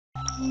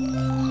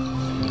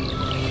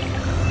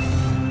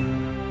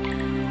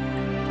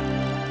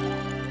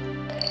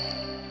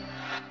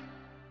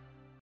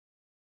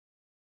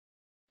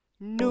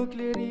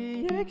Nuclear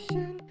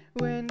reaction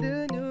when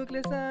the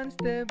nucleus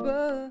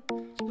unstable,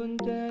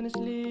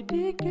 spontaneously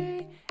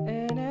decay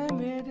and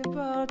emitting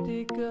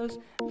particles.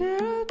 There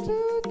are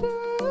two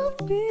types of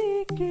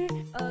decay,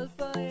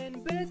 alpha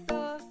and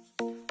beta.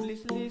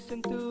 Please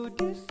listen to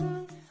this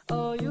song,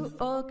 or you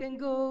all can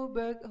go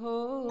back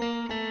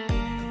home.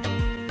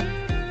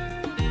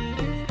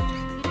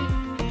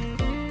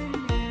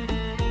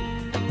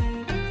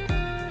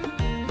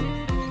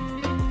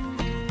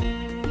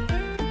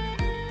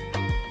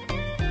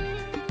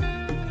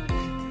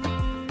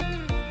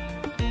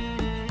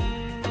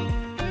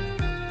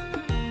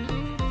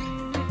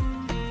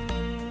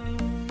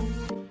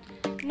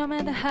 No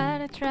matter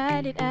how I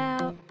tried it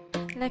out,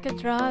 like a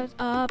drop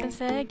up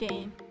and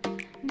again.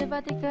 The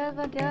particle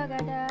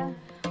bergada,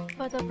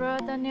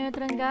 photoproton,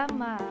 neutron,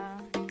 gamma.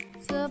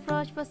 To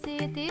approach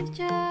positive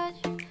charge,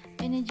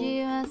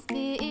 energy must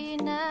be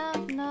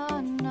enough.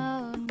 No,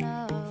 no,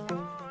 no.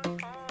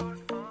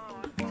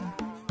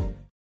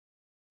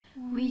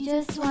 We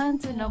just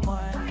want to know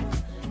more.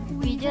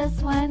 We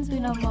just want to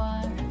know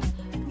more.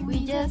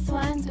 We just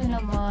want to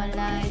know more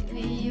like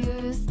we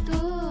used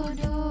to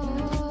do.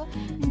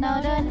 Now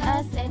don't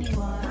ask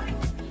anymore.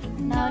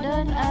 Now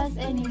don't ask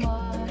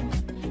anymore.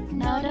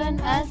 Now don't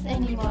ask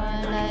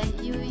anymore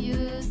like you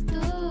used to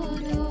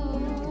do.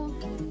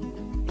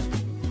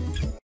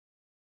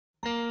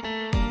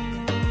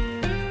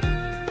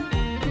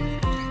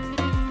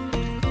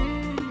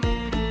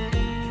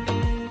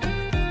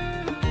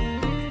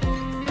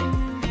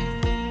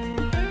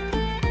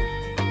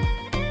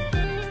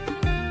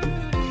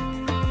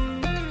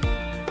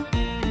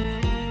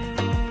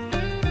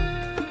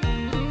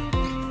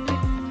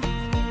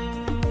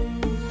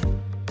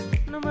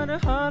 No matter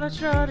how I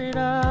tried it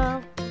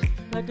out,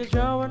 like a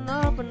drawer and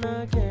open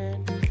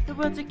again. The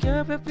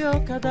particle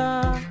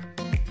bergada,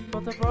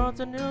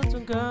 photoproton,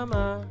 neutron,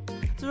 gamma.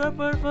 To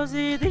report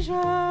positive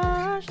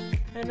charge,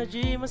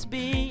 energy must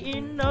be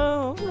in.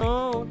 No,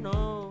 no,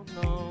 no,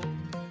 no.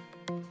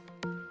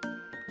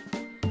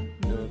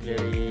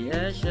 Nuclear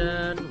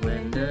reaction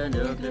when the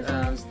nucleus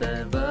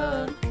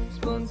unstable,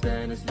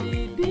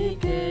 spontaneously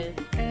decay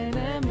and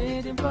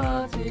emitting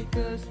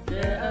particles.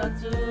 There are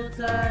two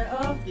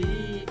types of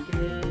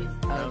decay,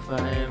 alpha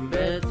and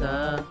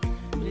beta.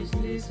 Please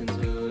listen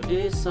to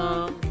this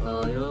song,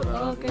 or you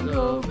all can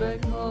go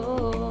back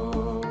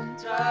home.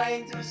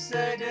 Trying to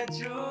say the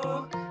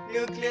truth,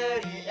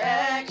 nuclear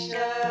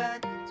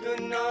reaction.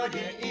 To know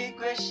the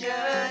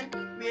equation,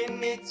 we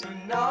need to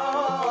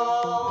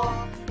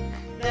know.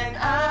 Then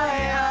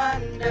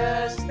I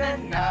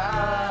understand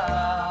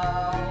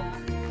now.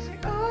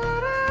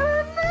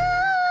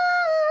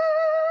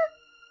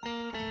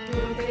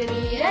 Nuclear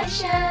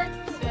reaction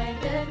when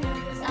the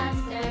nucleus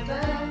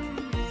unstable,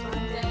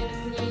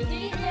 spontaneously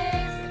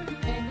decays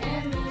and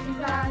emitting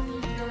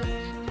particles.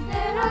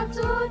 There are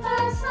two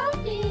types of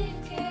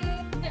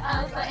decay,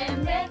 alpha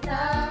and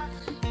beta.